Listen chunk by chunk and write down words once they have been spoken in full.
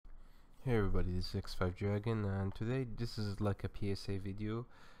Hey everybody, this is X5 Dragon, and today this is like a PSA video.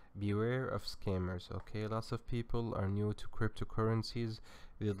 Beware of scammers. Okay, lots of people are new to cryptocurrencies.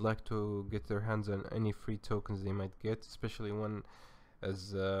 They'd like to get their hands on any free tokens they might get, especially one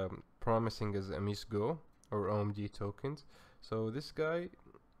as promising as OmiseGo or OMG tokens. So this guy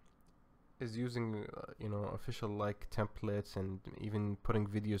is using official like templates and even putting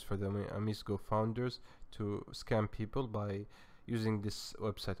videos for the OmiseGo founders to scam people by using this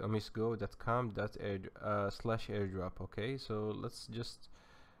website OmiseGo.com slash airdrop. Okay, so let's just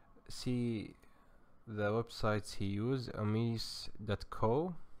see the websites he used.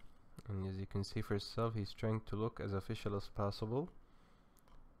 Omise.co, and as you can see for yourself, he's trying to look as official as possible.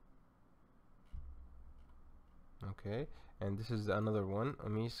 Okay, and this is another one,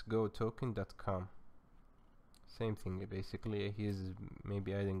 OmiseGoToken.com. Same thing basically. He's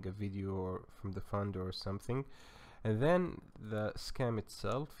maybe adding a video or from the fund or something. And then the scam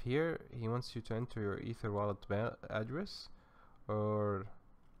itself, here he wants you to enter your Ether wallet address or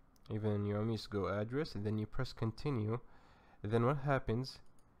even your OmiseGo address, and then you press continue. And then what happens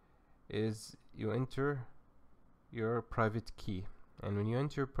is you enter your private key, and when you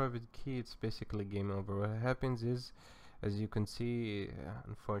enter your private key, it's basically game over. What happens is, as you can see,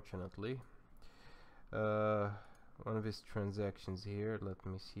 unfortunately, one of his transactions here, let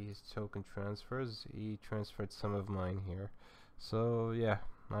me see his token transfers, he transferred some of mine here. So yeah,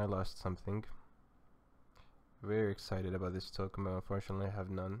 I lost something. Very excited about this token, but unfortunately I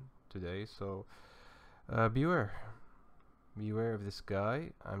have none today. So beware of this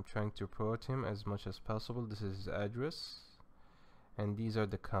guy. I'm trying to report him as much as possible. This is his address, and these are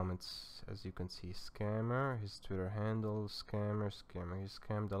the comments. As you can see, scammer, his Twitter handle, scammer. He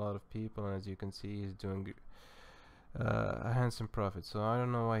scammed a lot of people, and as you can see, he's doing a handsome profit. So I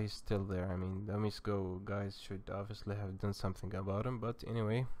don't know why he's still there. I mean, the OmiseGo guys should obviously have done something about him, but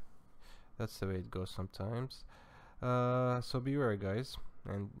anyway, that's the way it goes sometimes. So beware, guys.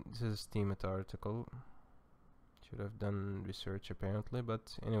 And this is a Steemit article. Should have done research apparently,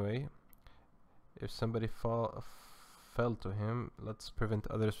 but anyway, if somebody fell to him, let's prevent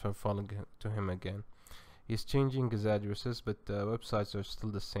others from falling to him again. He's changing his addresses, but the websites are still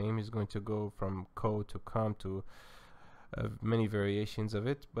the same. He's going to go from co to com to many variations of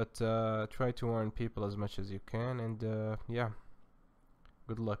it, but try to warn people as much as you can, and yeah,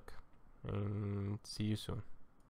 good luck and see you soon.